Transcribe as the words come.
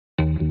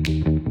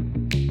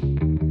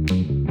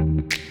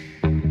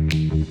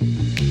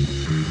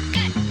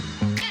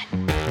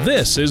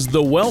This is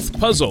The Wealth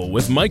Puzzle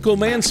with Michael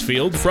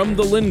Mansfield from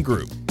the Lynn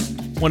Group.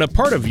 When a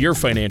part of your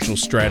financial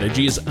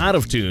strategy is out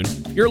of tune,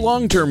 your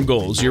long-term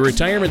goals, your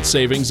retirement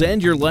savings,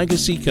 and your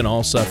legacy can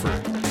all suffer.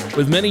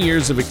 With many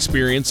years of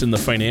experience in the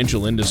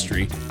financial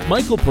industry,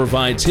 Michael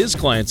provides his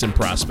clients and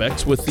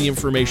prospects with the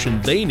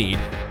information they need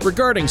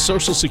regarding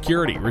Social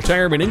Security,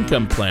 retirement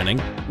income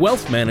planning,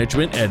 wealth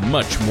management, and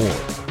much more.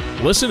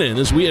 Listen in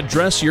as we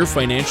address your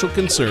financial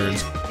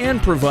concerns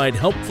and provide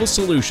helpful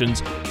solutions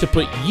to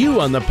put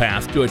you on the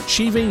path to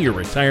achieving your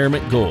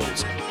retirement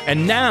goals.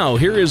 And now,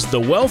 here is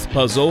The Wealth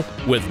Puzzle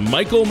with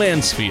Michael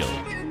Mansfield.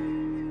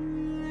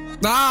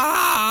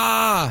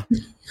 I'm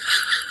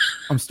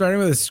starting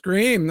with a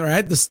scream,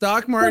 right? The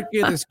stock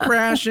market is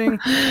crashing.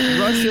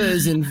 Russia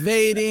is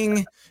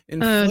invading.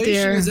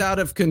 Inflation is out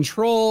of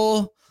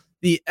control.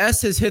 The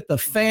S has hit the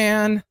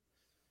fan.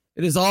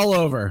 It is all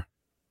over.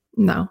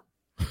 No.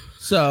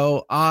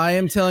 So I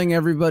am telling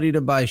everybody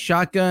to buy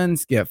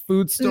shotguns, get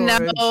food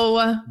storage,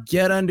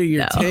 get under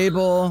your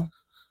table.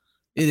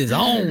 It is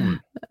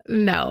on.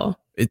 No.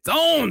 It's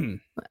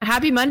on.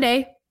 Happy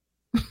Monday.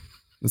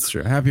 That's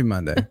true. Happy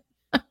Monday.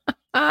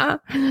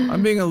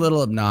 I'm being a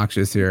little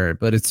obnoxious here,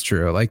 but it's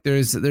true. Like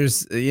there's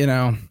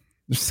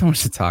so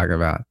much to talk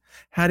about.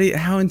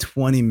 How in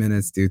 20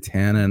 minutes do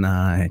Tana and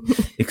I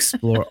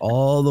explore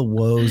all the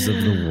woes of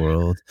the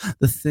world,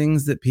 the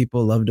things that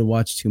people love to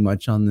watch too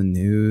much on the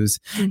news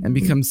and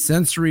become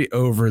sensory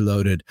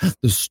overloaded?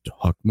 The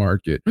stock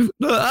market. It's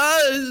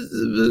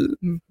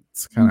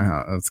kind of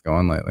how it's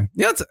going lately.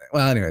 Yeah.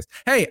 Anyways.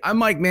 Hey, I'm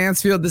Mike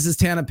Mansfield. This is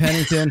Tana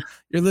Pennington.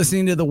 You're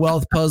listening to The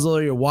Wealth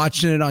Puzzle. You're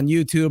watching it on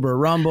YouTube or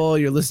Rumble.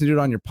 You're listening to it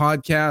on your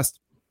podcast.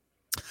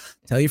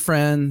 Tell your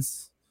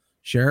friends.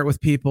 Share it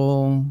with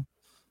people.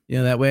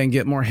 That way I can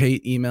get more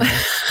hate emails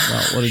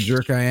about what a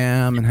jerk I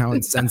am and how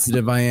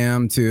insensitive I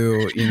am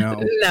to,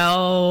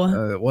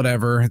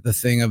 whatever the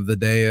thing of the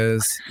day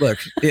is. Look,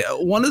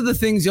 one of the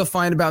things you'll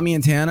find about me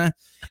and Tana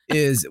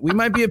is we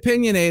might be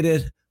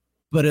opinionated,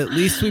 but at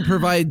least we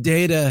provide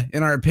data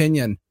in our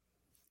opinion.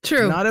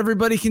 True. Not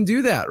everybody can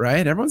do that,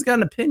 right? Everyone's got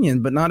an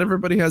opinion, but not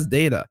everybody has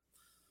data.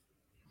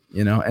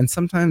 And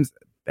sometimes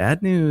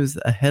bad news,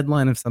 a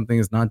headline of something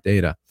is not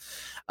data.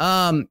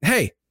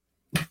 Hey,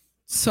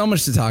 so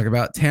much to talk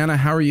about. Tana,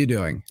 how are you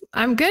doing?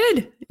 I'm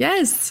good.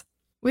 Yes.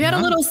 We had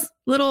a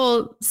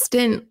little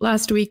stint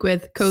last week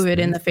with COVID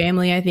in the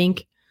family, I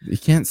think. You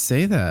can't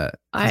say that.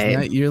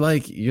 You're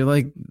like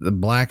the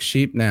black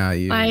sheep now.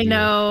 I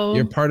know.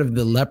 You're part of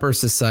the leper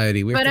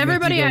society. But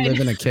everybody live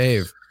in a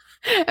cave.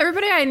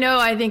 Everybody I know,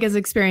 I think, is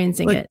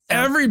experiencing it. So.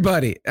 Every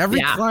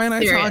client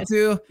I talk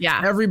to,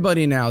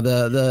 everybody now.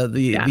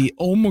 The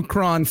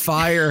Omicron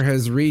fire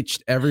has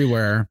reached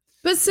everywhere.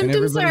 But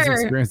symptoms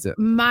are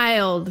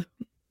mild.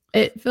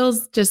 It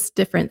feels just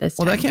different this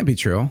time. Well, that can't be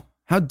true.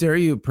 How dare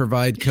you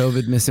provide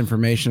COVID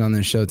misinformation on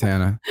this show,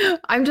 Tana?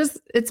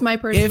 It's my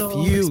personal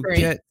If you experience.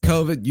 get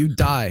COVID, you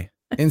die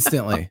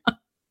instantly.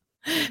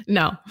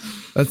 No.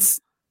 That's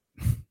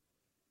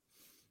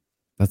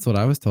what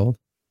I was told.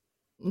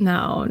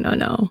 No.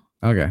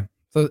 Okay.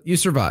 So you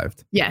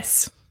survived.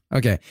 Yes.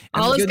 Okay.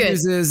 And all the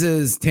is good. News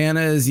is Tana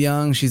is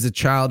young. She's a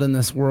child in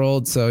this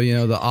world. So,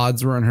 the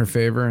odds were in her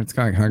favor. It's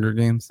kind of like Hunger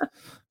Games.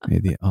 May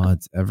the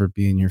odds ever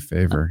be in your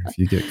favor if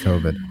you get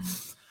COVID.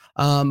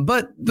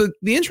 But the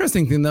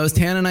interesting thing, though, is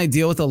Tana and I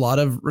deal with a lot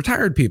of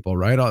retired people,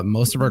 right?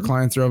 Most of our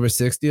clients are over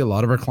 60. A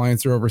lot of our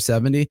clients are over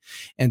 70.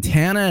 And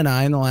Tana and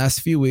I, in the last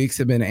few weeks,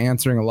 have been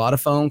answering a lot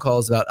of phone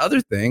calls about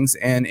other things.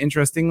 And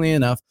interestingly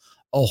enough,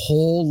 a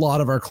whole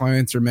lot of our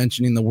clients are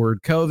mentioning the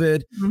word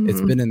COVID. Mm-hmm.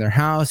 It's been in their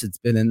house. It's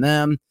been in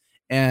them.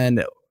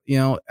 And,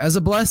 as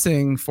a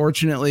blessing,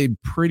 fortunately,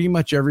 pretty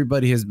much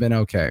everybody has been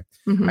okay.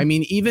 Mm-hmm. I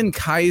mean, even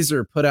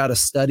Kaiser put out a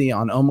study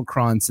on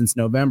Omicron since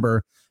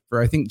November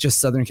for, I think,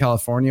 just Southern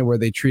California, where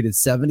they treated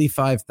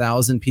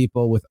 75,000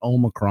 people with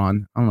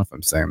Omicron. I don't know if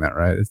I'm saying that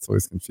right. It's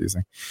always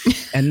confusing.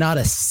 And not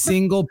a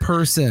single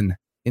person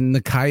in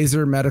the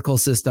Kaiser medical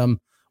system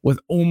with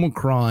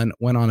Omicron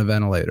went on a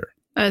ventilator.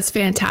 That's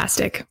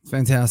fantastic.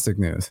 Fantastic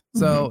news. Mm-hmm.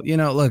 So,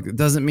 look, it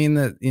doesn't mean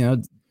that,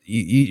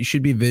 you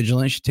should be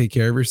vigilant. You should take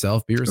care of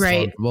yourself. Be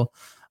responsible.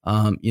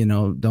 Right.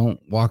 Don't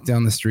walk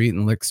down the street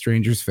and lick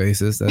strangers'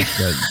 faces.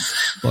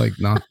 That's like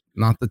not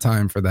the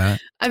time for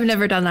that. I've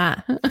never done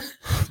that.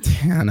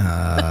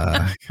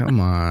 Tana,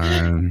 come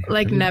on.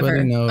 Like Everybody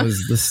never.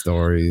 knows the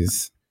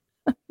stories.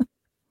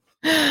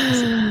 She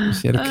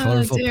had a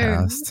colorful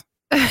past.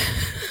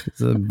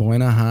 She's a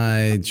Buena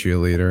High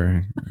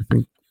cheerleader. I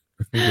think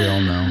we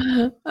all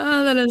know.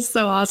 Oh, that is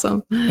so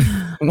awesome.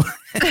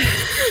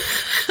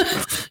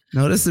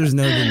 Notice there's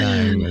no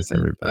denying this,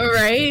 everybody.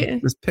 Right?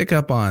 Just pick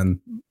up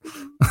on.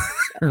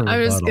 I'm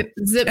just going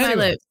to zip my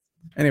lips.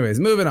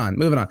 Anyways, moving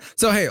on.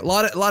 So, hey, a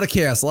lot of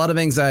chaos, a lot of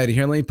anxiety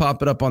here. Let me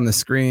pop it up on the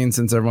screen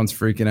since everyone's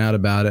freaking out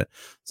about it.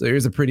 So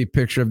here's a pretty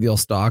picture of the old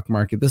stock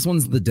market. This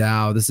one's the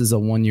Dow. This is a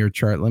 1-year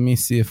chart. Let me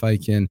see if I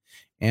can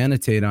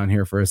annotate on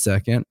here for a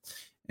second.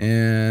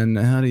 And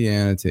how do you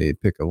annotate?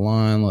 Pick a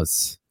line. I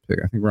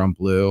think we're on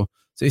blue.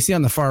 So you see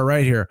on the far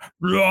right here,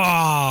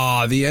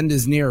 the end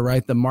is near,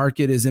 right? The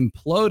market is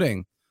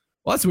imploding.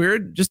 Well, that's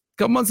weird. Just a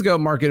couple months ago,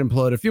 market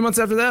imploded. A few months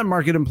after that,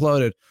 market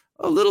imploded.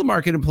 A little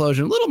market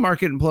implosion, little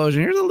market implosion.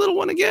 Here's a little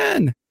one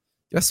again.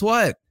 Guess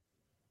what?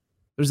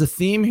 There's a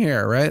theme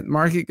here, right?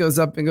 Market goes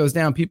up and goes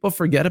down. People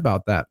forget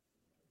about that.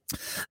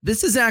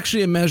 This is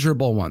actually a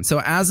measurable one.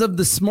 So as of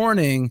this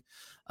morning,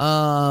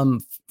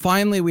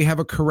 finally, we have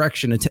a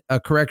correction. A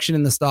correction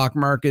in the stock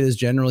market is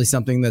generally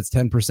something that's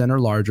 10% or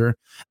larger.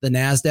 The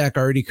NASDAQ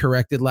already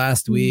corrected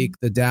last week.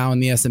 The Dow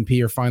and the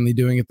S&P are finally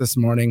doing it this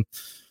morning.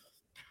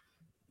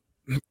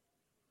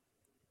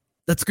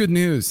 That's good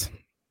news.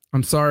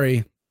 I'm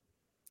sorry.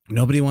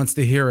 Nobody wants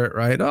to hear it,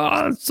 right?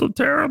 Oh, it's so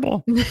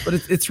terrible. But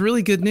it's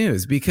really good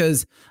news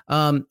because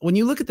when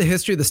you look at the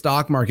history of the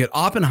stock market,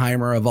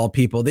 Oppenheimer, of all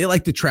people, they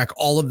like to track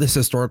all of this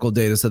historical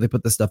data. So they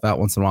put this stuff out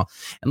once in a while.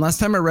 And last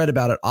time I read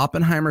about it,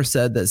 Oppenheimer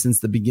said that since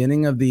the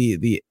beginning of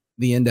the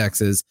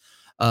indexes,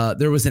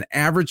 there was an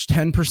average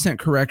 10%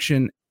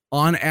 correction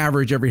on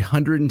average every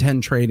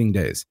 110 trading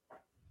days.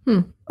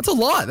 That's a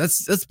lot.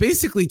 That's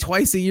basically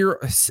twice a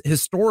year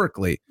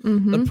historically.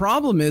 The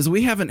problem is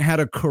we haven't had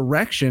a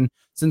correction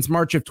since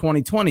March of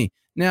 2020.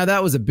 Now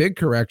that was a big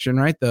correction,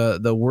 right?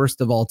 The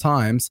worst of all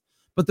times.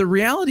 But the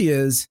reality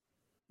is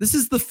this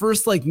is the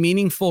first like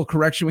meaningful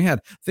correction we had.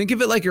 Think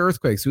of it like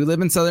earthquakes. We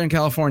live in Southern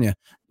California.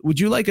 Would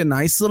you like a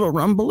nice little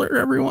rumbler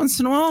every once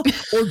in a while?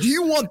 Or do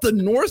you want the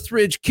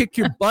Northridge kick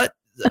your butt,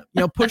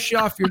 push you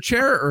off your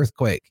chair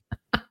earthquake?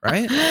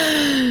 Right?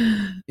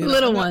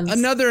 Little ones.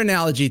 Another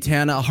analogy,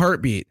 Tana, a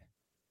heartbeat.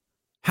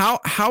 How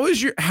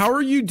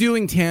are you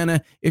doing,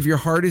 Tana, if your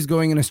heart is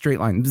going in a straight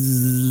line?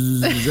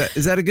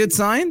 Is that a good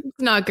sign?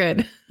 It's not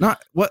good.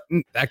 Not what?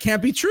 That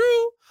can't be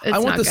true. I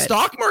want the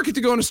stock market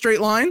to go in a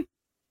straight line.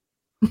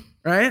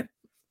 Right?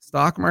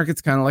 Stock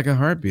market's kind of like a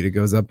heartbeat. It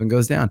goes up and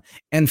goes down.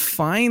 And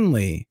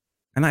finally,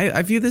 and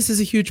I view this as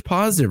a huge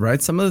positive,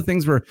 right? Some of the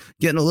things were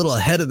getting a little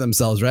ahead of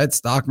themselves, right?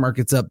 Stock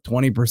market's up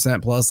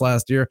 20% plus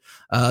last year.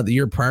 The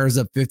year prior is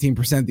up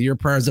 15%. The year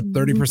prior is up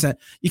 30%.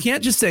 You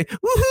can't just say,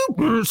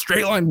 woohoo,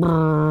 straight line,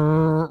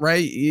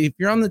 right? If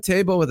you're on the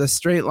table with a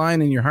straight line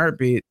in your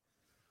heartbeat,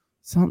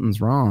 something's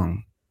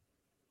wrong.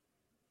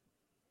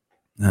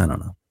 I don't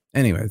know.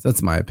 Anyways,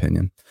 that's my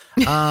opinion.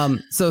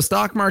 So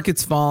stock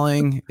market's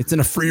falling. It's in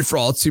a free for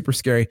all. It's super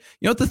scary.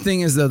 You know what the thing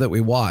is, though, that we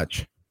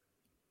watch?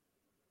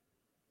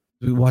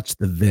 We watch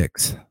the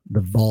VIX,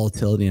 the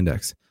volatility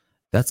index.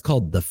 That's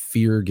called the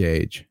fear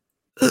gauge.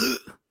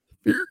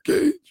 Fear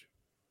gauge.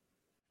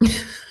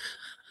 It's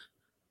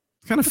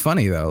kind of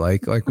funny though.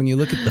 Like when you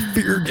look at the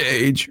fear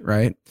gauge,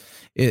 right?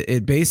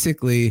 It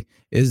basically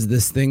is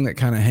this thing that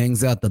kind of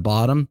hangs out the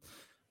bottom.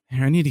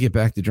 Here, I need to get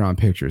back to drawing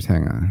pictures.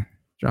 Hang on.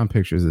 Drawing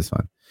pictures is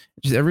fun.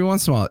 Just every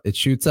once in a while it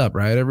shoots up,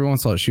 right? Every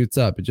once in a while it shoots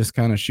up. It just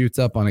kind of shoots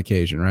up on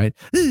occasion, right?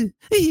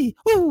 Kind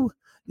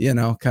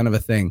of a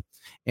thing.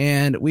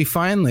 And we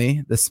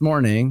finally, this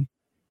morning,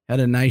 had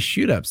a nice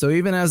shoot up. So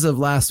even as of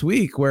last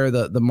week, where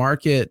the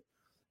market,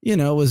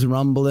 was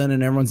rumbling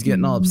and everyone's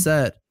getting all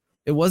upset,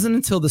 it wasn't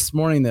until this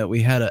morning that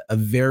we had a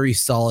very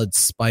solid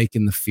spike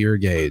in the fear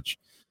gauge,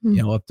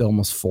 up to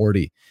almost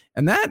 40.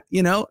 And that,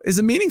 is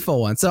a meaningful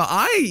one. So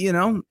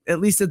I, at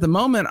least at the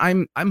moment,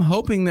 I'm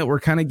hoping that we're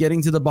kind of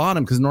getting to the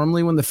bottom, because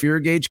normally when the fear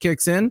gauge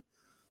kicks in,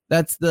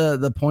 that's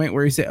the point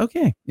where you say,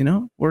 okay,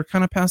 we're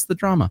kind of past the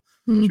drama.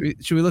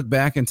 Should we look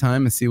back in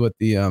time and see what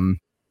the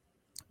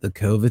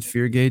COVID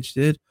fear gauge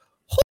did?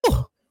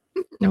 Oh,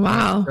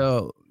 wow.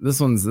 So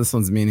this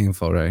one's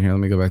meaningful right here. Let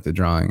me go back to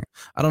drawing.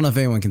 I don't know if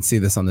anyone can see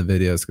this on the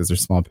videos because they're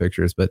small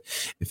pictures, but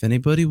if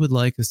anybody would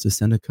like us to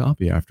send a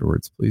copy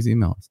afterwards, please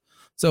email us.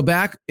 So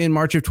back in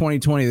March of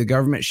 2020, the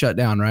government shut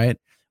down, right?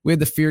 We had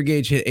the fear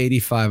gauge hit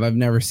 85. I've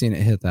never seen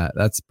it hit that.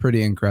 That's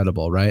pretty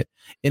incredible, right?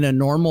 In a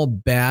normal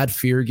bad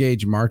fear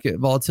gauge market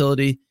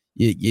volatility,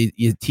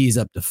 you tease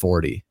up to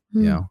 40.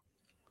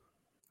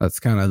 That's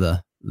kind of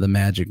the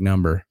magic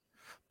number.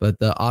 But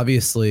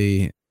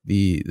obviously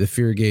the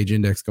fear gauge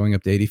index going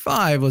up to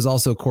 85 was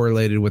also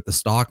correlated with the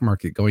stock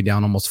market going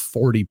down almost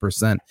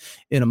 40%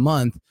 in a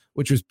month,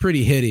 which was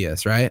pretty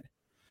hideous, right?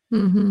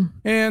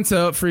 And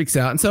so it freaks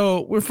out. And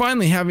so we're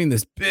finally having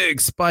this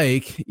big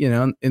spike,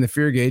 in the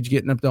fear gauge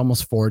getting up to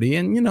almost 40.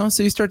 And,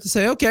 so you start to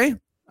say, okay,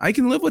 I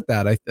can live with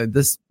that.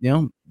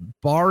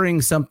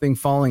 Barring something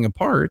falling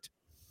apart,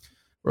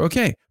 we're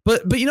okay.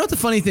 But what the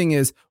funny thing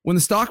is, when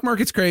the stock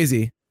market's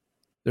crazy,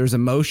 there's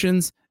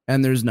emotions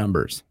and there's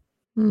numbers.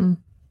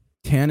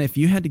 Tana, if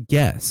you had to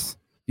guess,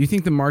 do you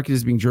think the market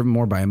is being driven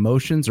more by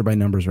emotions or by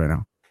numbers right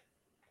now?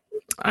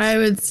 I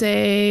would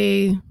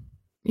say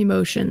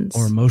emotions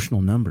or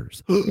emotional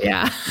numbers.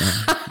 Yeah.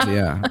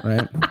 Yeah.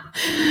 Right.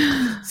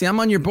 See, I'm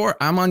on your board.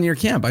 I'm on your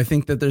camp. I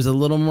think that there's a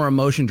little more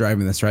emotion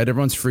driving this, right?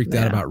 Everyone's freaked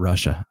out about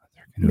Russia.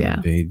 They're going to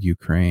invade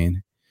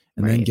Ukraine.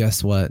 And then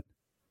guess what?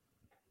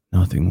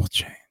 Nothing will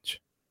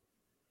change,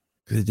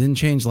 because it didn't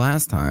change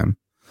last time,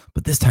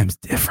 but this time's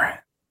different.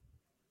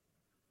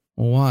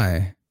 Well,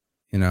 why?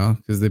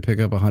 Because they pick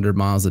up 100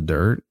 miles of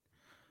dirt.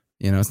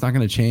 It's not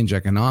going to change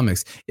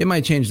economics. It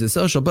might change the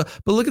social, but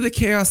look at the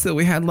chaos that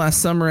we had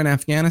last summer in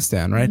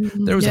Afghanistan, right?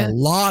 There was a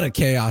lot of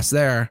chaos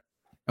there.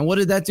 And what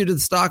did that do to the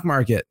stock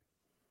market?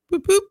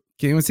 Boop, boop.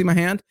 Can you see my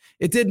hand?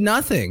 It did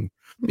nothing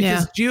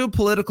because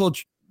geopolitical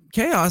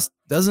chaos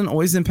doesn't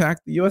always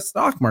impact the U.S.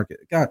 stock market.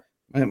 God,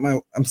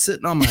 I'm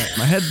sitting on my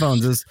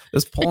headphones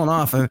is pulling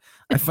off. I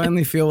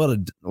finally feel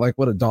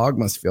what a dog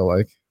must feel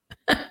like.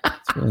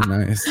 It's really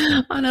nice.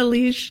 On a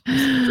leash.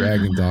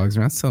 Dragging dogs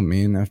around. So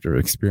mean after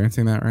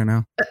experiencing that right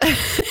now.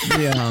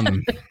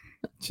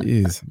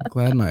 Geez, I'm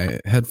glad my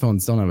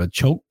headphones don't have a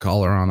choke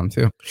collar on them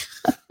too.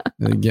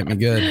 They get me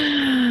good.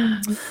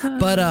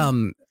 But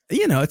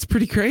it's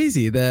pretty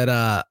crazy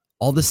that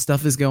all this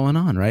stuff is going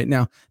on right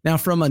now. Now,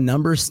 from a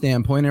numbers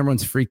standpoint,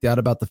 everyone's freaked out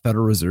about the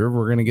Federal Reserve.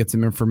 We're going to get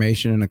some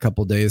information in a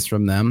couple days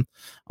from them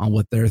on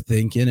what they're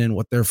thinking and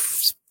what they're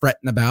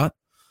fretting about.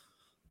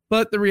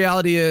 But the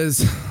reality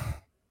is,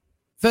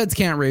 Feds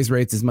can't raise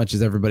rates as much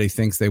as everybody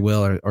thinks they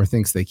will or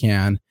thinks they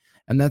can.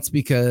 And that's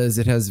because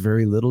it has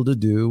very little to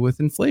do with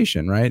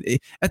inflation, right?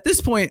 At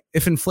this point,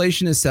 if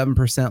inflation is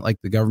 7%,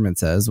 like the government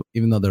says,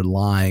 even though they're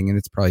lying and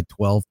it's probably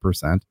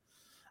 12%,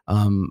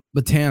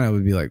 but Tana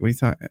would be like, what are you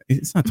talking?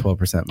 It's not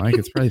 12%, Mike.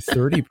 It's probably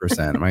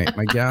 30%. My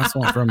gas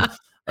went from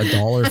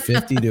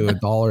 $1.50 to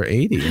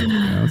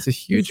 $1.80. It's a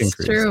huge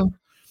increase. True.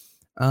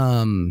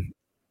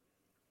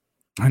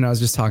 I know I was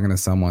just talking to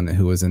someone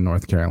who was in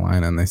North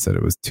Carolina and they said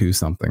it was 2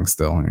 something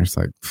still. And you're just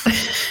like,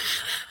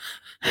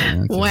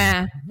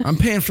 wow. I'm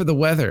paying for the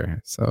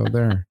weather. So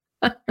there.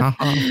 I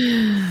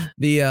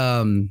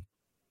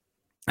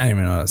don't even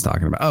know what I was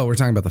talking about. Oh, we're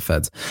talking about the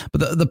Feds.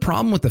 But the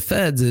problem with the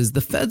Feds is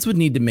the Feds would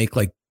need to make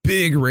like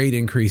big rate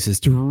increases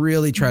to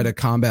really try to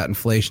combat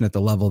inflation at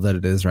the level that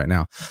it is right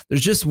now.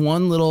 There's just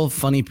one little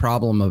funny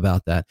problem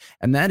about that.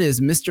 And that is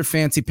Mr.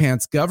 Fancy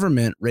Pants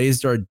government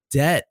raised our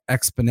debt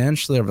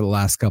exponentially over the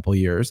last couple of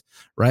years,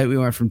 right? We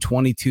went from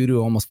 22 to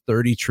almost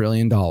 $30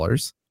 trillion.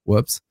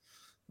 Whoops.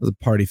 It was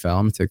a party foul.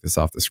 I'm going to take this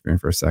off the screen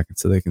for a second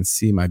so they can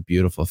see my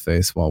beautiful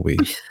face while we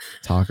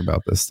talk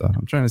about this stuff.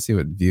 I'm trying to see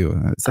what view.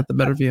 Is that the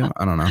better view?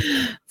 I don't know.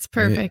 It's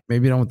perfect.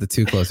 Maybe you don't want the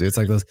too close. It's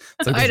like those,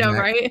 I know,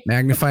 right?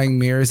 Magnifying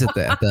mirrors at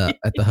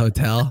the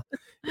hotel.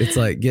 It's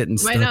like getting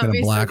stuck in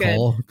a black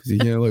hole because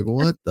you're like,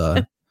 what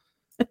the?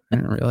 I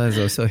didn't realize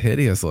I was so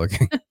hideous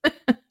looking.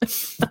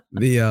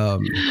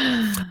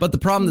 But the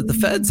problem that the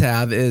Feds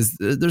have is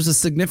there's a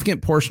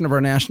significant portion of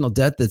our national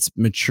debt that's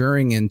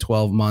maturing in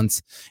 12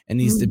 months and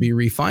needs to be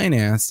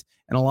refinanced.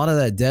 And a lot of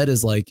that debt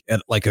is like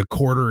at like a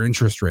quarter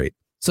interest rate.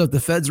 So if the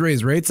Feds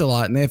raise rates a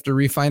lot and they have to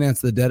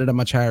refinance the debt at a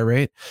much higher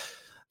rate,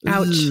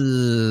 ouch,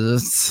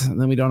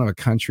 then we don't have a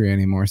country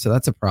anymore. So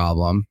that's a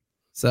problem.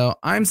 So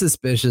I'm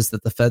suspicious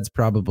that the Feds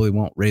probably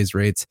won't raise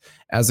rates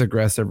as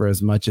aggressive or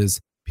as much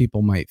as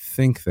people might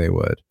think they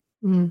would.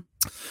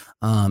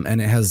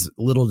 And it has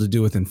little to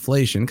do with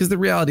inflation because the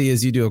reality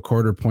is you do a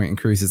quarter point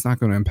increase. It's not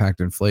going to impact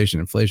inflation.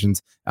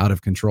 Inflation's out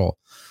of control.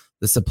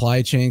 The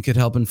supply chain could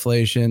help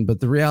inflation, but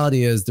the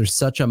reality is there's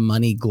such a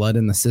money glut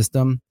in the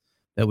system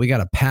that we got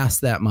to pass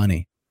that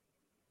money.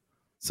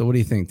 So what do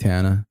you think,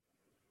 Tana?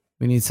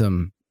 We need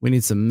some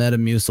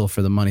Metamucil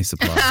for the money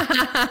supply.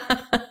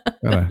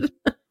 gotta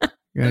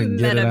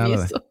get it out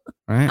of there.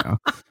 Right?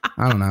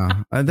 I don't know.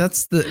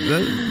 That's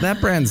that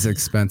brand's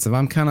expensive.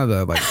 I'm kind of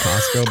the like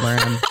Costco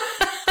brand.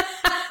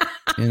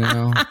 You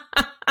know,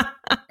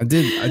 I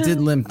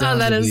did limp down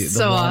to the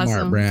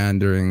Walmart brand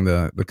during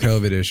the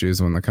COVID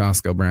issues when the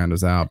Costco brand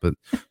was out. But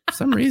for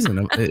some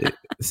reason,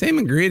 same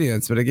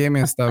ingredients, but it gave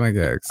me a stomach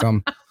ache. So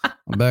I'm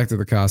back to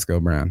the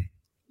Costco brand.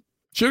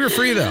 Sugar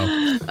free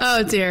though.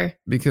 Oh dear.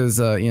 Because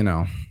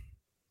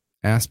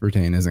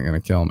aspartame isn't going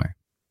to kill me.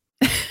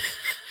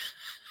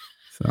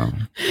 So.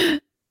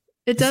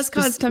 It does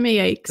cause tummy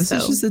aches. This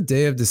is just a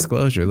day of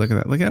disclosure. Look at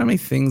that. Look at how many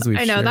things we've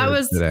shared. I know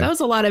that was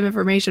a lot of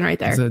information right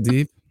there. Is that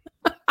deep?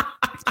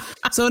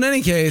 So in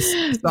any case,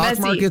 stock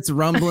market's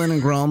rumbling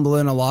and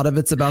grumbling. A lot of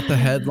it's about the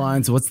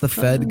headlines. What's the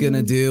Fed going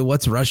to do?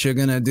 What's Russia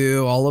going to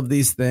do? All of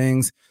these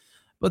things.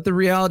 But the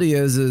reality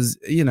is,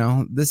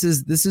 this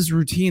is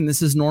routine.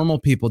 This is normal,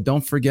 people.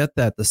 Don't forget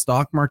that the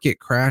stock market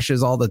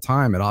crashes all the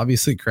time. It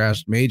obviously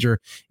crashed major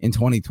in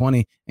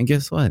 2020. And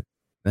guess what?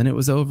 Then it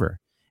was over.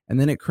 And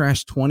then it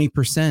crashed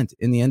 20%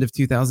 in the end of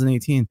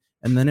 2018.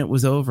 And then it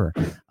was over.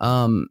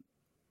 I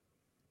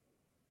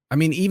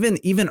mean,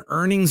 even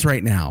earnings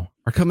right now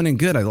are coming in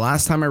good.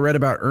 Last time I read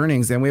about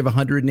earnings, and we have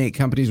 108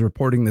 companies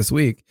reporting this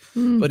week.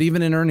 But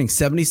even in earnings,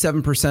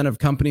 77% of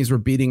companies were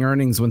beating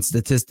earnings when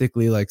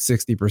statistically like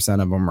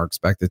 60% of them are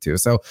expected to.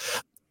 So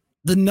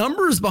the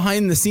numbers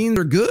behind the scenes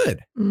are good.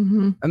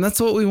 And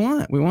that's what we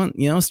want. We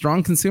want,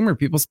 strong consumer,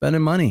 people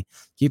spending money,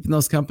 keeping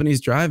those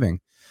companies driving.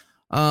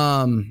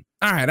 All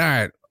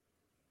right.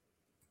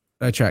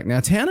 I track. Now,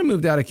 Tana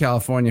moved out of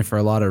California for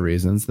a lot of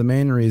reasons. The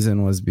main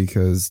reason was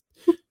because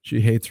she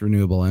hates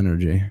renewable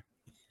energy.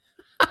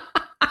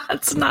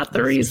 That's not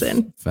the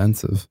reason.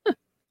 Offensive.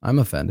 I'm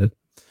offended.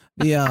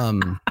 Let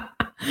me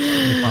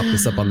pop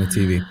this up on the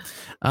TV.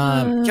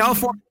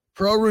 California,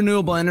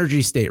 pro-renewable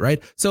energy state,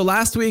 right? So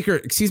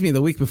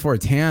the week before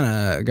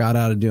Tana got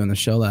out of doing the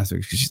show last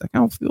week, she's like, I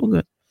don't feel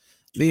good.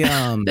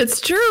 It's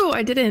true.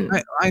 I didn't.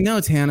 I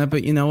know, Tana,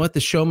 but you know what? The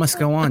show must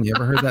go on. You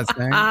ever heard that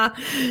saying?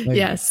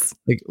 Yes.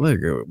 Like, look,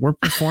 we're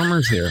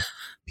performers here.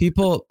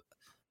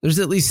 There's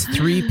at least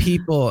 3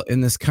 people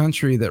in this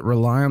country that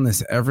rely on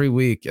this every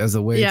week as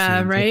a way to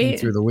get them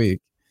through the week.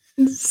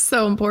 It's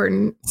so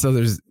important. So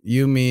there's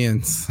you, me,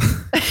 and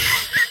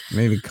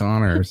maybe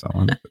Connor or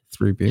someone.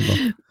 3 people.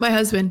 My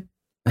husband.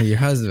 Oh, your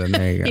husband.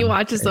 There you go. He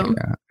watches them.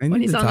 I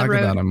need to talk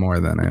about him more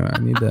than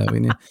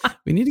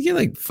we need to get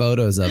like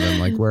photos of him,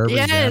 like wherever he's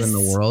at in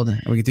the world.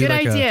 We could do Good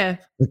idea.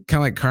 Kind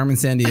of like Carmen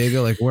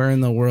Sandiego, like where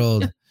in the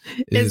world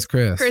is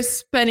Chris?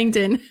 Chris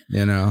Pennington.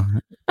 You know.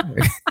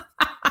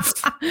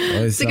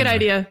 It's a good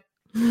idea.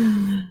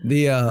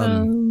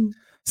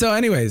 So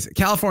anyways,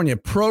 California,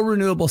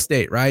 pro-renewable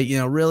state, right? You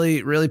know,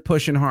 really, really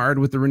pushing hard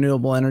with the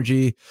renewable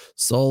energy,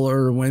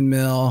 solar,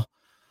 windmill.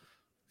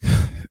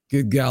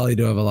 Good golly,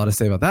 do I have a lot to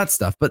say about that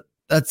stuff, but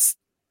that's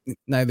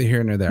neither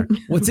here nor there.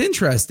 What's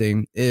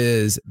interesting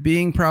is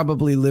being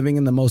probably living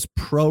in the most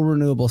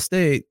pro-renewable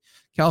state,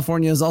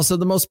 California is also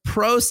the most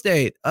pro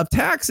state of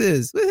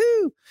taxes.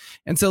 Woohoo!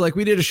 And so like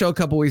we did a show a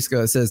couple weeks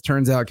ago that says,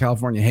 turns out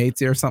California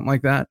hates you or something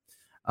like that.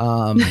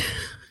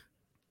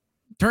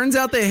 Turns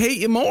out they hate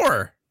you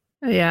more.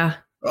 Yeah.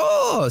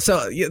 Oh,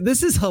 so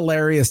this is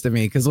hilarious to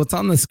me because what's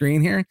on the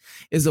screen here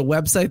is a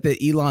website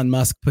that Elon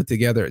Musk put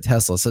together at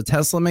Tesla. So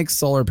Tesla makes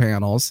solar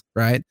panels,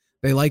 right?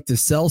 They like to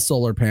sell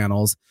solar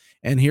panels.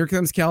 And here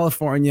comes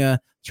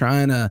California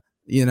trying to,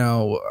 you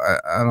know,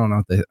 I don't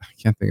know. I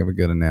can't think of a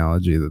good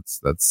analogy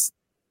that's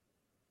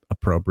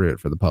appropriate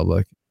for the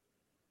public.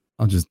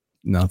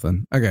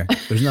 Nothing. Okay.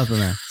 There's nothing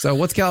there. So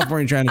what's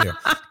California trying to do?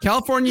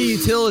 California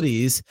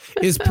Utilities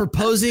is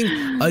proposing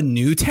a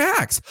new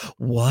tax.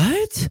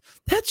 What?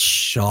 That's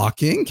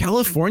shocking.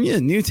 California,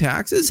 new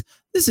taxes?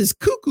 This is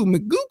cuckoo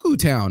McGoo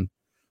town.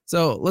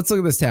 So let's look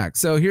at this tax.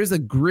 So here's a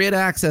grid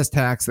access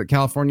tax that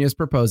California is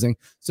proposing.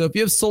 So if you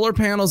have solar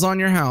panels on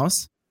your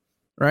house,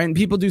 right? And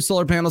people do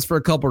solar panels for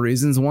a couple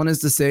reasons. One is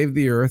to save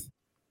the earth.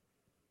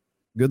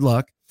 Good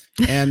luck.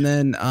 And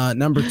then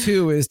number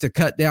 2 is to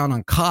cut down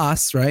on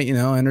costs, right? You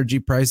know, energy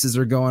prices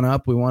are going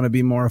up. We want to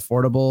be more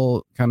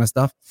affordable kind of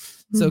stuff.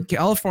 So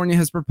California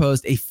has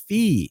proposed a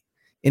fee,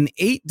 an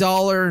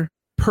 $8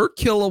 per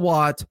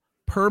kilowatt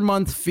per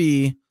month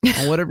fee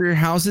on whatever your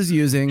house is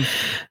using.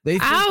 They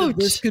think that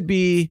this could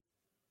be,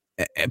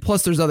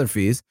 plus there's other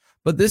fees,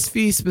 but this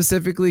fee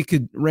specifically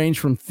could range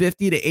from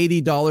 $50 to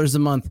 $80 a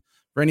month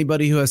for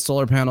anybody who has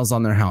solar panels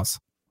on their house.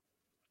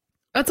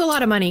 That's a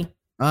lot of money.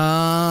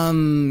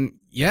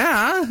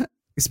 Yeah,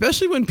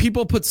 especially when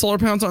people put solar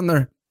panels on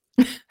their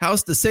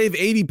house to save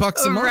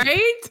 $80 a month.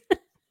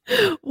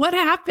 Right? What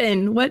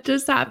happened? What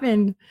just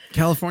happened?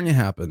 California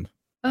happened.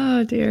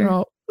 Oh, dear.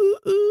 Oh,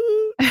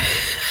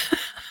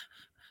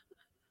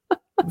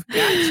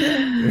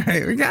 Gotcha.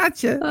 Right, we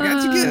got you.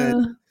 Got you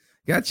good.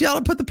 Got you all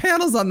to put the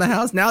panels on the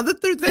house now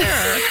that they're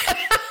there.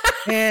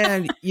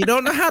 And you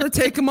don't know how to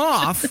take them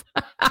off.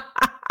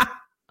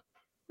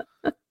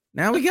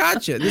 Now we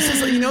got you. This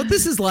is, you know what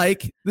this is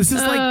like? This is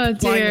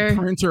like buying a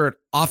printer at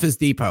Office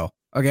Depot.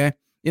 Okay.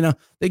 You know,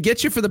 they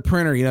get you for the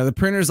printer. You know, the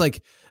printer's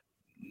like,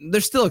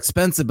 they're still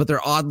expensive, but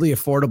they're oddly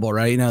affordable,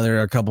 right? You know,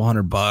 they're a couple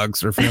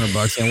 $100 or a few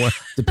 $100, you know,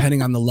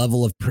 depending on the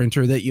level of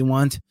printer that you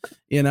want,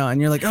 you know, and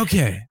you're like,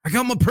 okay, I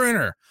got my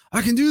printer.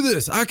 I can do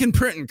this. I can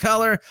print in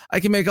color. I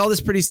can make all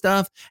this pretty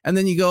stuff. And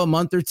then you go a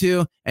month or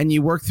two and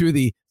you work through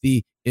the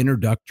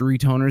introductory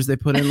toners they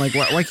put in. Like,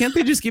 why can't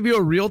they just give you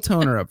a real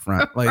toner up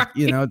front? Like,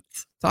 you know,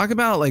 talk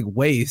about like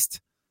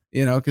waste,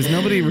 you know, because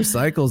nobody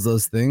recycles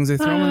those things. They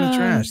throw them in the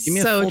trash. Give me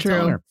a full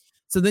toner.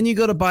 So then you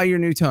go to buy your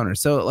new toner.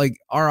 So like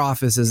our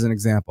office is an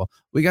example.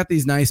 We got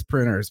these nice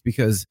printers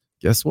because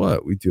guess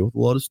what? We deal with a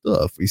lot of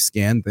stuff. We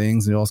scan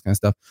things and all this kind of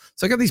stuff.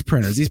 So I got these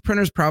printers. These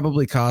printers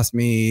probably cost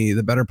me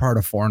the better part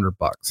of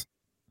 $400.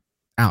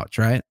 Ouch,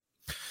 right?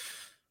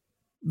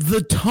 The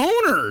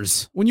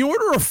toners, when you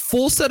order a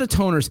full set of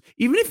toners,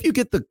 even if you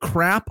get the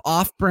crap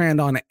off brand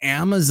on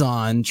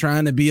Amazon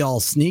trying to be all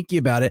sneaky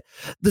about it,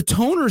 the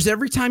toners,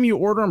 every time you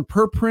order them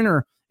per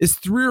printer is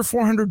 $300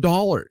 or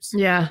 $400.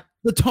 Yeah.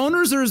 The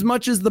toners are as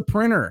much as the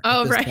printer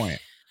at this point.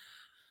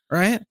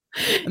 Right?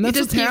 And that's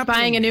you just keep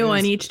buying a new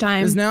one each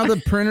time. Is now the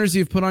printers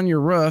you've put on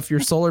your roof, your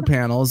solar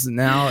panels,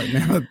 now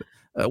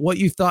what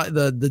you thought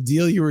the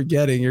deal you were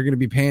getting, you're going to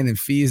be paying in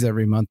fees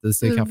every month to the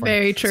state of California.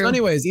 Very true. So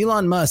anyways,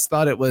 Elon Musk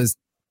thought it was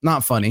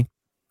not funny.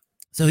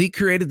 So he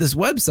created this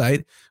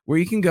website where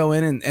you can go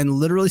in and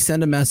literally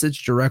send a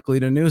message directly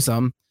to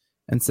Newsom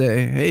and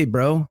say, hey,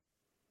 bro,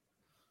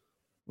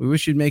 we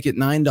wish you'd make it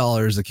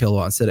 $9 a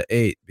kilowatt instead of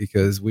 $8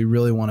 because we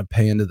really want to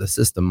pay into the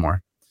system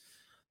more.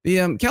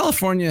 The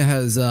California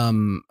has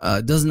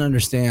doesn't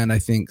understand, I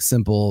think,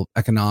 simple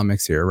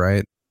economics here,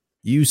 right?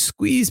 You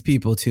squeeze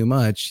people too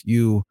much,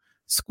 you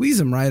squeeze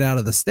them right out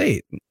of the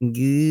state,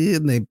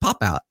 and they pop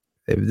out.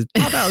 They just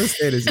pop out of the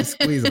state as you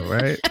squeeze them,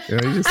 right? You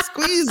know, you just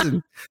squeeze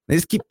and they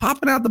just keep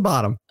popping out the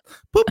bottom.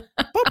 Poop,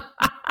 poop,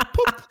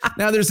 poop.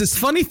 Now, there's this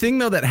funny thing,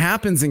 though, that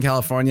happens in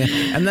California,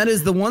 and that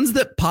is the ones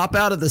that pop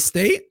out of the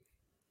state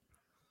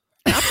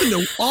happen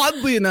to,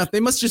 oddly enough,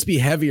 they must just be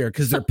heavier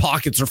because their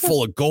pockets are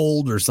full of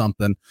gold or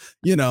something.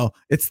 You know,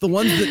 it's the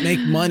ones that make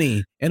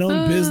money and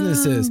own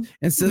businesses.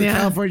 And so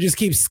California just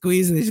keeps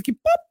squeezing. They just keep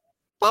pop,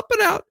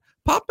 popping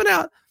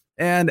out.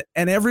 And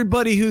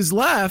everybody who's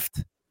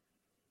left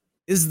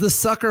is the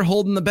sucker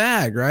holding the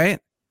bag, right?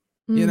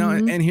 You know,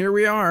 and here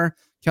we are.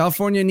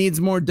 California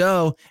needs more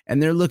dough,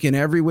 and they're looking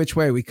every which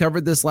way. We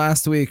covered this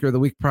last week or the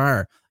week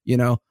prior. You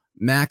know,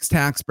 max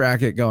tax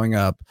bracket going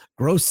up,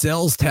 gross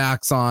sales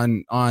tax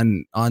on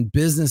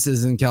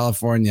businesses in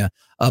California,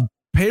 a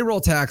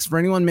payroll tax for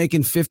anyone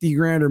making 50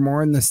 grand or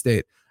more in the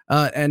state.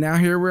 And now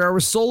here we are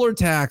with solar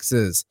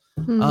taxes.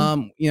 You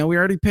know, we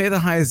already pay the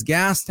highest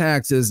gas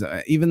taxes,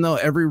 even though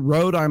every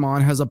road I'm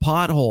on has a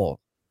pothole.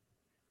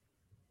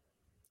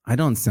 I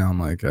don't sound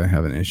like I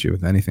have an issue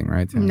with anything,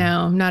 right, Tana?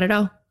 No, not at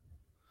all.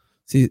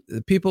 See,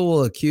 people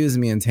will accuse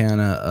me and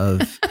Tana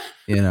of,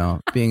 you know,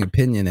 being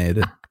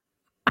opinionated.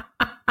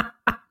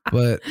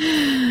 But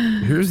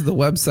here's the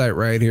website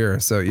right here.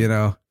 So, you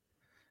know,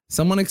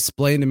 someone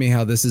explain to me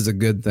how this is a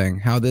good thing,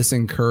 how this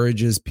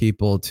encourages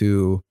people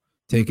to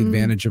take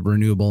advantage of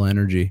renewable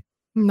energy.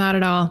 Not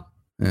at all.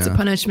 Yeah. It's a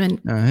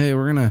punishment. Hey,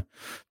 don't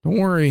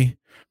worry.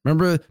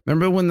 Remember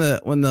when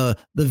the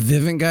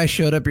Vivint guy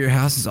showed up at your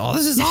house and said, "Oh,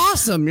 this is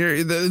awesome.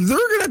 They're going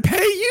to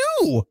pay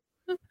you.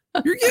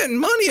 You're getting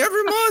money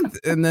every month."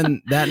 And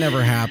then that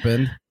never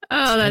happened.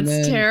 Oh,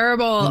 that's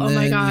terrible. Oh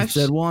my gosh.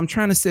 He said, "Well, I'm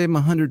trying to save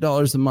them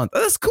 $100 a month."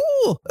 That's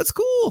cool. That's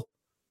cool.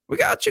 We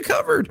got you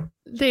covered.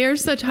 They are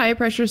such high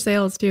pressure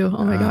sales too.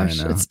 Oh my gosh.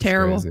 It's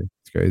terrible.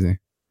 It's crazy.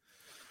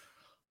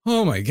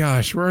 Oh my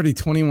gosh. We're already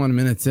 21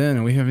 minutes in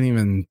and we haven't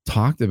even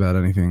talked about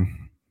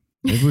anything.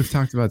 Maybe we've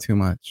talked about too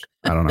much.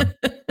 I don't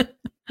know.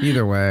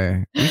 Either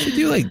way,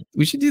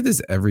 we should do this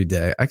every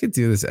day. I could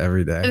do this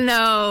every day.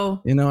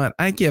 No. You know what?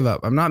 I give up.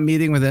 I'm not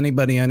meeting with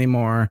anybody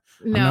anymore.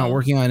 No. I'm not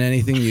working on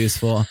anything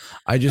useful.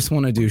 I just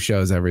want to do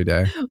shows every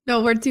day.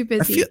 No, we're too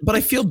busy. But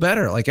I feel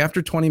better. Like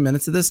after 20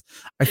 minutes of this,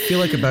 I feel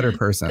like a better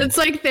person. It's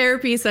like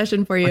therapy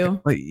session for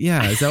you.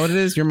 Yeah. Is that what it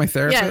is? You're my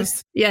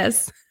therapist?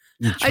 Yes.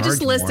 I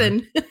just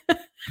listen.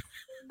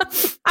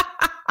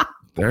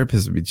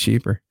 Therapists would be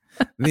cheaper.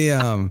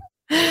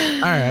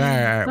 All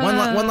right.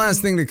 One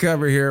last thing to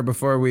cover here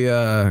before we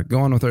go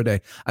on with our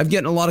day. I'm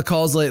getting a lot of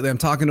calls lately. I'm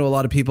talking to a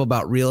lot of people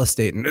about real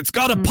estate, and it's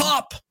got to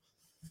pop.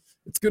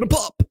 It's going to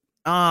pop.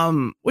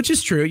 Which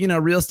is true. You know,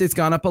 real estate's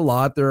gone up a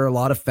lot. There are a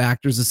lot of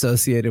factors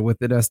associated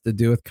with it. It has to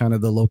do with kind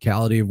of the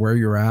locality of where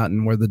you're at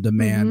and where the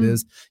demand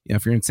is. You know,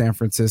 if you're in San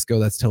Francisco,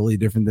 that's totally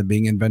different than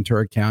being in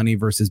Ventura County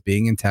versus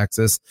being in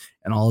Texas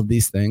and all of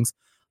these things.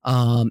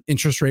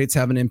 Interest rates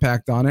have an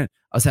impact on it.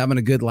 I was having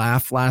a good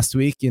laugh last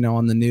week, you know,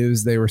 on the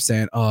news. They were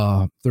saying,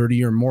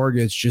 30-year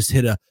mortgage just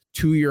hit a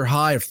 2-year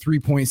high of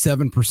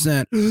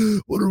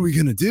 3.7%. What are we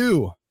going to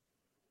do?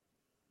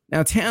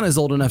 Now, Tana's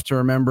old enough to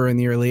remember in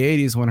the early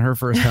 80s when her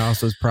first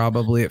house was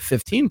probably at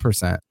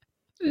 15%.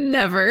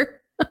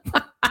 Never.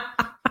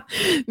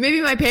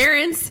 Maybe my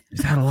parents.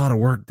 She's had a lot of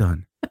work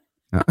done.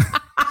 No.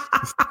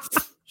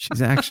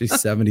 She's actually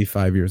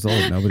 75 years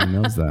old. Nobody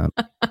knows that.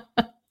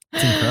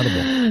 It's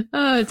incredible.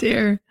 Oh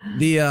dear.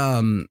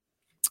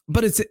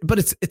 But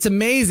it's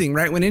amazing,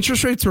 right? When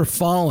interest rates were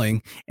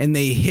falling and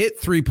they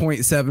hit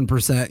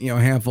 3.7%, you know,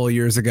 a handful of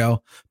years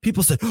ago,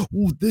 people said,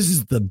 "Oh, this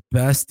is the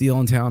best deal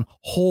in town.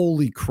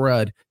 Holy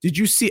crud. Did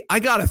you see? I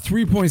got a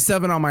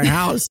 3.7 on my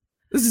house.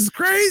 This is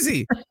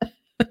crazy."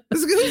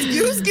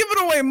 Who's giving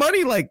away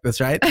money like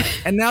this, right?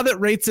 And now that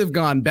rates have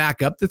gone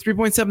back up to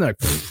 3.7, they're like,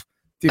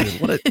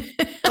 dude, what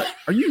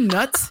are you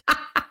nuts?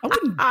 I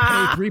wouldn't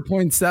pay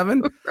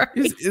 3.7. Right.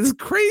 It's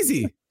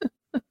crazy.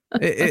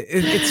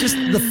 It's just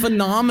the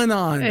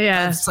phenomenon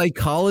of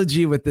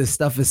psychology with this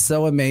stuff is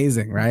so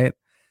amazing, right?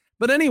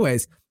 But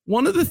anyways,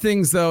 one of the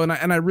things though, and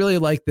I really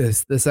like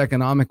this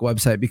economic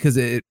website because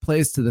it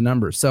plays to the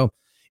numbers. So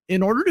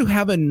in order to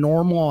have a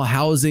normal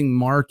housing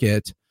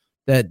market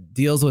that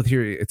deals with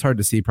here, it's hard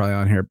to see probably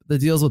on here, but that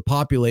deals with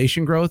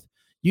population growth,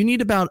 you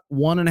need about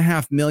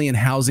 1.5 million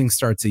housing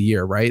starts a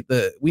year, right?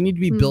 We need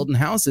to be building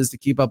houses to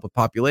keep up with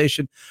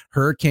population,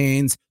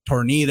 hurricanes,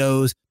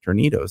 tornadoes.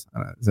 They're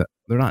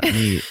not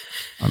neat.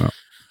 I don't know.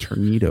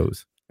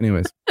 Tornadoes.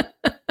 Anyways,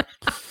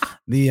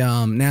 the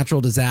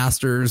natural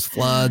disasters,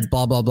 floods,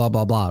 blah, blah, blah,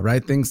 blah, blah,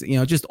 right? Things, you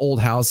know, just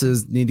old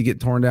houses need to get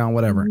torn down,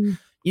 whatever. You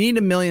need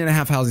 1.5 million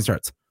housing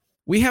starts.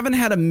 We haven't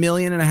had 1.5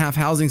 million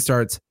housing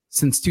starts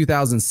since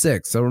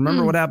 2006. So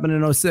remember what happened in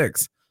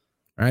 2006.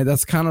 Right,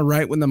 that's kind of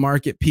right when the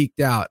market peaked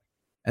out,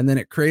 and then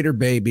it crater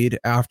babied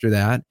after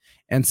that.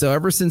 And so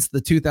ever since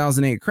the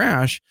 2008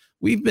 crash,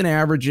 we've been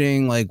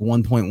averaging like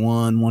 1.1,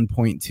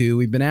 1.2.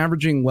 We've been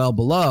averaging well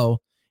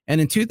below.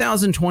 And in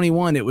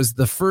 2021, it was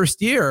the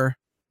first year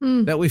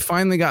that we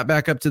finally got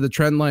back up to the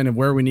trend line of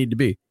where we need to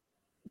be.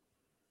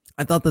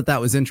 I thought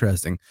that was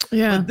interesting.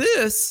 Yeah. But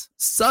this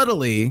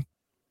subtly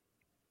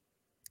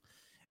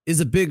is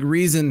a big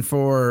reason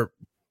for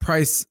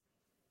price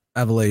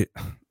evolution.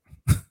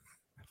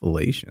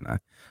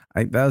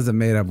 That was a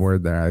made up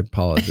word there. I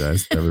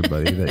apologize to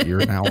everybody that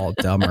you're now all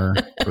dumber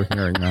for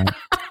hearing that.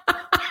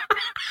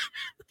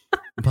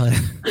 But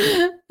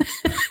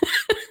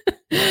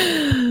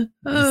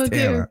oh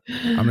dear.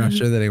 I'm not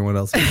sure that anyone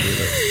else can do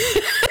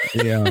that.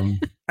 And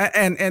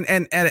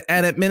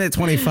at minute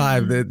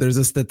 25, there's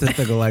a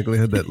statistical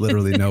likelihood that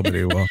literally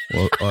nobody will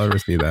ever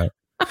see that.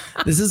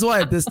 This is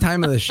why at this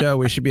time of the show,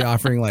 we should be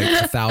offering like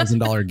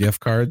 $1,000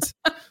 gift cards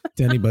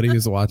to anybody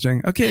who's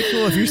watching. Okay,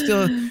 cool.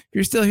 If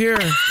you're still here,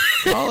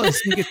 call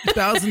us. You get a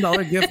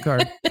 $1,000 gift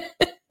card.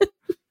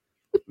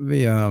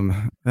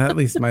 That at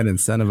least might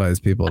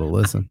incentivize people to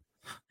listen.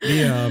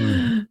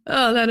 Oh,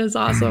 that is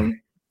awesome.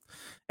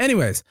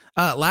 Anyways,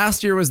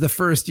 last year was the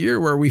first year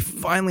where we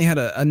finally had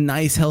a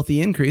nice,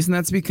 healthy increase. And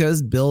that's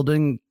because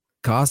building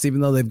costs, even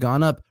though they've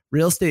gone up,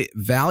 real estate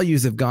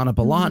values have gone up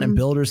a lot and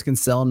builders can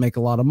sell and make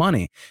a lot of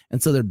money.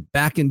 And so they're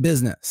back in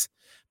business.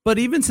 But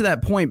even to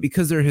that point,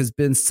 because there has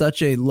been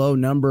such a low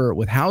number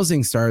with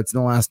housing starts in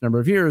the last number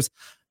of years,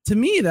 to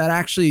me, that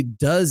actually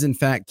does, in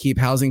fact, keep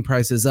housing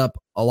prices up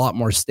a lot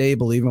more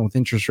stable, even with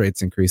interest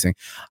rates increasing.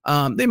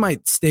 They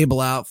might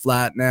stable out,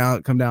 flatten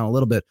out, come down a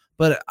little bit.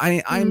 But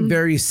I'm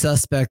very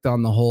suspect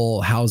on the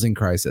whole housing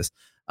crisis.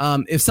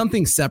 If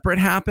something separate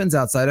happens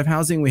outside of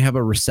housing, we have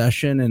a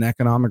recession, an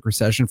economic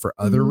recession for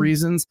other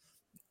reasons.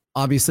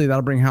 Obviously,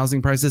 that'll bring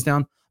housing prices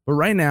down. But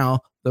right now,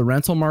 the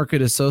rental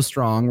market is so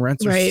strong.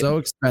 Rents are so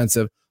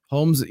expensive.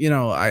 Homes,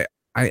 I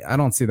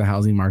don't see the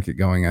housing market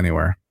going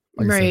anywhere.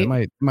 Like I said,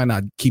 it might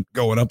not keep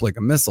going up like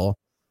a missile.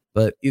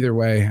 But either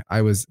way,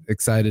 I was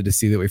excited to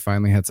see that we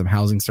finally had some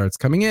housing starts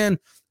coming in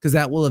because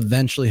that will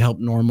eventually help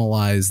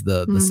normalize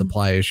the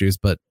supply issues,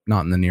 but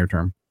not in the near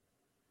term.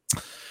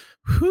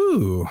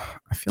 Whew.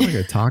 I feel like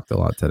I talked a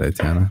lot today,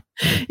 Tana.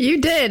 You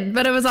did,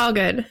 but it was all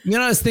good. You know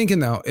what I was thinking,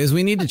 though, is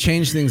we need to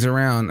change things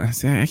around. I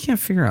can't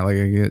figure out, like,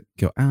 I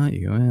go out,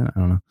 you go in. I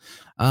don't know.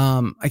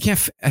 I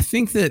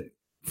think that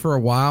for a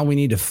while we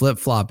need to flip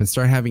flop and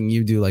start having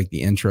you do like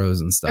the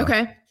intros and stuff.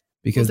 Okay.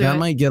 Because that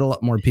might get a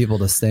lot more people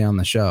to stay on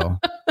the show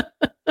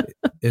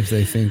if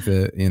they think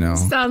that,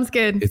 sounds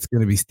good. It's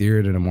going to be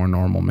steered in a more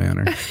normal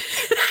manner.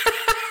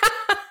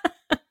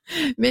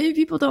 Maybe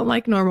people don't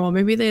like normal.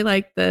 Maybe they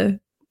like the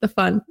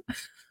fun.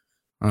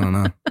 I don't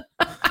know.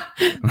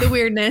 The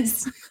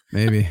weirdness.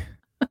 Maybe.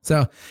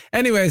 So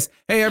anyways,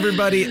 hey,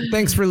 everybody,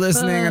 thanks for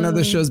listening. I know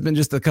this show's been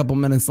just a couple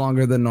minutes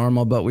longer than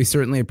normal, but we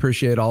certainly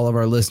appreciate all of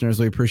our listeners.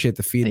 We appreciate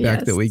the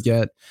feedback that we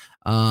get.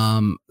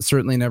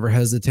 Certainly never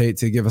hesitate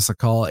to give us a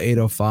call,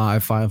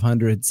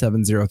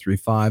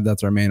 805-500-7035.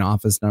 That's our main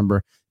office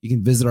number. You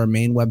can visit our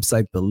main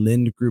website,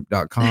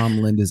 thelindgroup.com.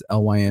 Lind is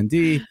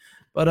LYND.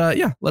 But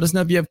let us know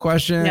if you have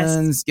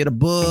questions, get a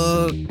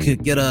book,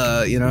 get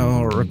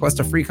request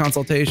a free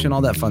consultation,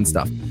 all that fun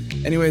stuff.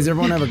 Anyways,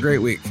 everyone have a great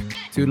week.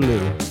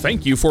 Toodaloo.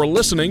 Thank you for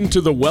listening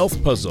to The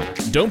Wealth Puzzle.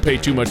 Don't pay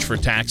too much for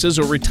taxes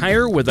or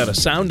retire without a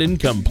sound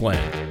income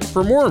plan.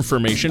 For more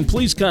information,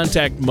 please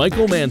contact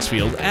Michael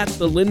Mansfield at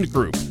The Lind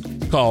Group.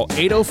 Call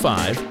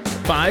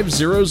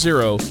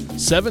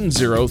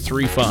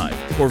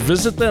 805-500-7035 or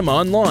visit them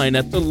online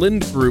at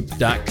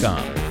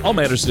thelindgroup.com. All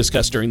matters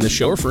discussed during this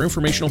show are for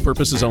informational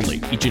purposes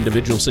only. Each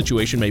individual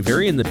situation may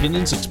vary, and the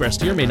opinions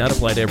expressed here may not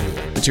apply to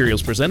everyone.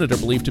 Materials presented are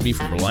believed to be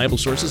from reliable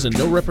sources, and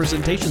no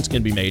representations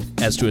can be made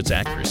as to its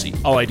accuracy.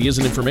 All ideas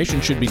and information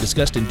should be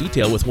discussed in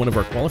detail with one of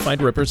our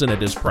qualified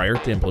representatives prior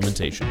to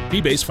implementation.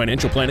 Fee-based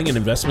financial planning and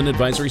investment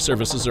advisory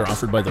services are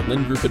offered by the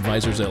Lind Group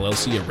Advisors,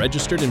 LLC, a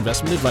registered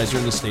investment advisor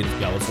in the state of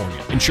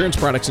California. Insurance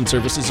products and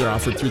services are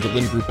offered through the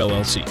Lind Group,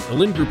 LLC. The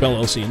Lind Group,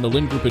 LLC, and the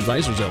Lind Group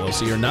Advisors,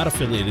 LLC are not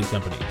affiliated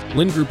companies.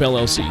 Lind Group,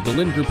 LLC, the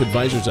Lind Group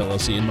Advisors,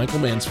 LLC, and Michael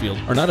Mansfield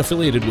are not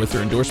affiliated with or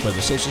endorsed by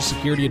the Social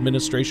Security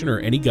Administration or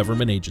any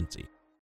government agency.